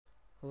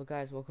Hello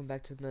guys, welcome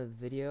back to another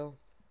video.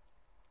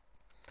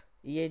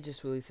 EA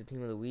just released a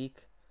team of the week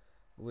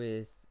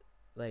with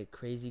like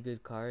crazy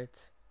good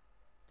cards.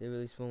 They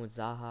released one with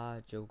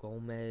Zaha, Joe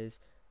Gomez,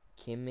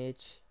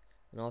 Kimmich,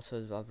 and also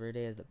has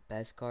Valverde as the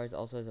best cards.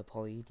 Also has a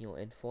Paulinho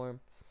in form.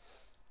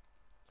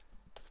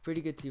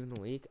 Pretty good team of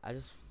the week. I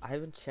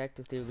haven't checked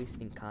if they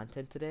released any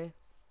content today.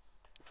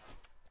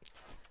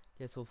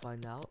 Guess we'll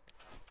find out.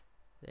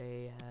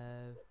 They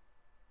have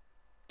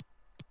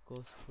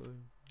goals for.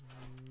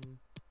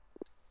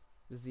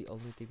 This is the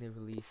only thing they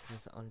released.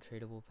 It's an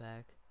untradeable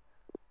pack.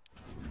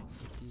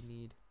 What do you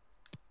need?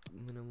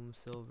 Minimum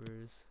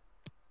silvers.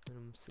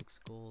 Minimum 6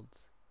 golds,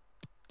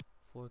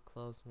 4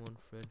 clubs, 1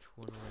 French,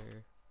 1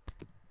 rare.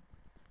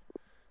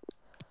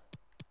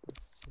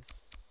 Let's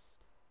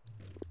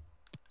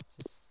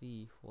just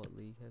see what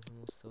league has the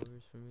most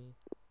silvers for me.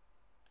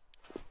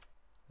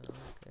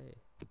 Okay.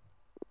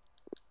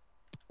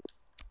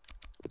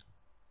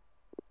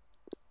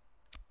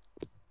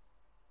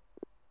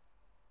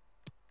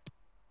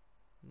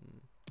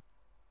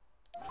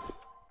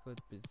 Go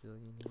with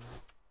Brazilian here.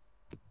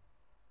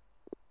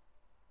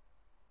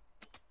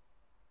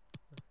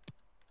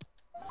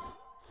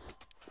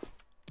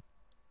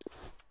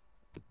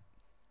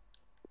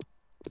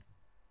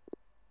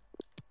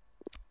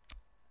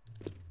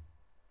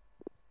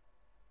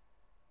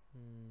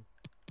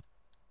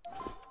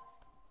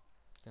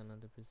 Got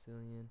another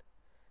Brazilian.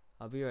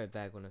 I'll be right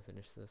back when I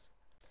finish this.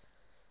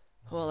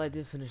 Well, I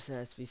did finish the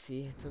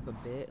SBC. It took a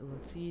bit.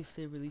 Let's see if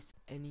they release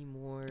any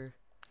more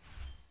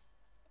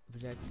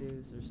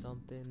objectives or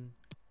something.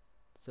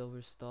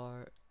 Silver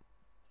Star.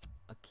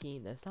 A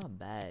King. That's not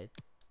bad.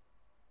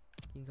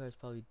 King card's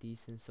probably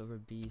decent. Silver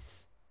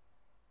Beast.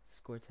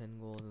 Score 10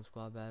 goals in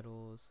squad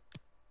battles.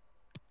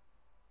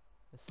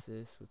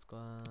 Assist with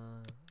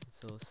squad.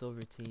 So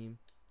silver team.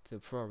 So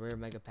for a rare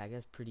mega pack,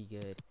 that's pretty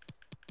good.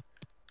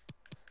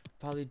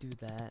 Probably do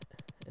that.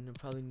 And then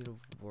probably need to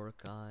work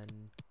on.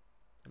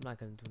 I'm not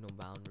gonna do no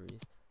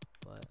boundaries,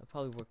 but I'll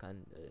probably work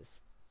on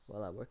this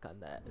while I work on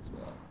that as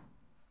well.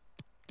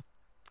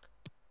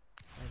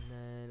 And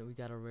then we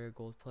got a rare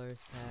gold players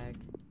pack.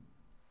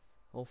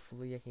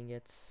 Hopefully I can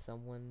get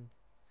someone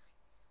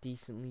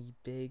decently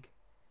big.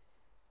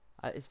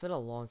 It's been a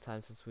long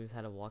time since we've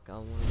had a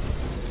walkout on one of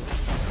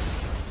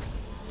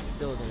these.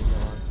 Still gonna be a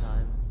long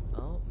time.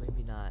 Oh,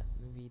 maybe not.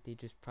 Maybe they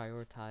just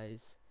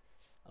prioritize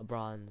a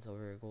bronze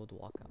over a gold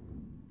walkout.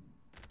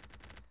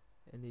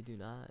 And they do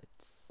not.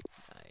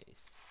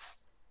 Nice.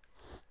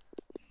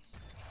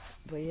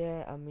 But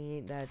yeah, I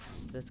mean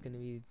that's gonna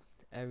be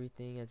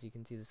everything. As you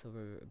can see, the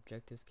silver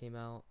objectives came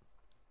out.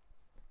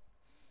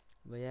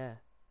 But yeah,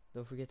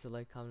 don't forget to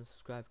like, comment, and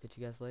subscribe. Catch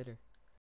you guys later.